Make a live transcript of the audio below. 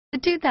The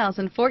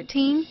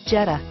 2014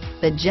 Jetta.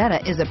 The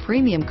Jetta is a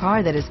premium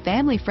car that is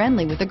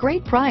family-friendly with a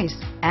great price,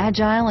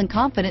 agile and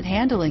confident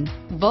handling.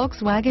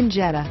 Volkswagen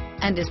Jetta,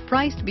 and is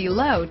priced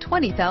below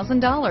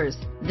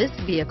 $20,000. This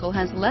vehicle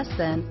has less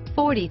than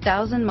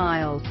 40,000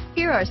 miles.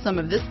 Here are some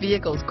of this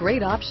vehicle's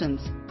great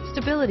options: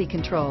 stability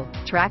control,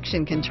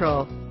 traction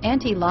control,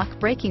 anti-lock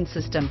braking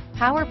system,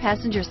 power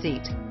passenger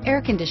seat,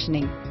 air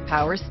conditioning,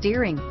 power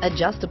steering,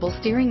 adjustable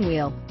steering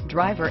wheel,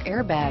 driver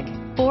airbag,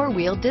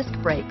 four-wheel disc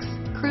brakes,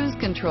 cruise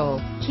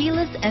control,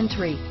 keyless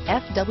entry,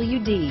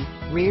 FWD,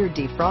 rear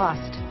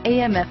defrost,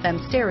 AM/FM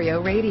stereo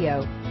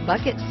radio,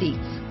 bucket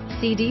seats,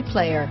 CD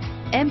player,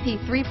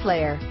 MP3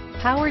 player,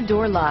 power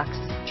door locks,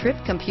 trip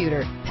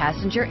computer,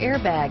 passenger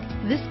airbag.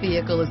 This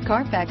vehicle is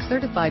Carfax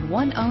certified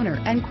one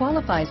owner and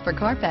qualifies for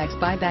Carfax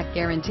buyback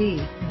guarantee.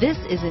 This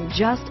isn't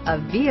just a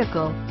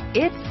vehicle,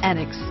 it's an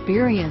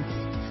experience.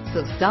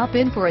 So stop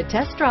in for a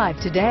test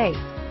drive today.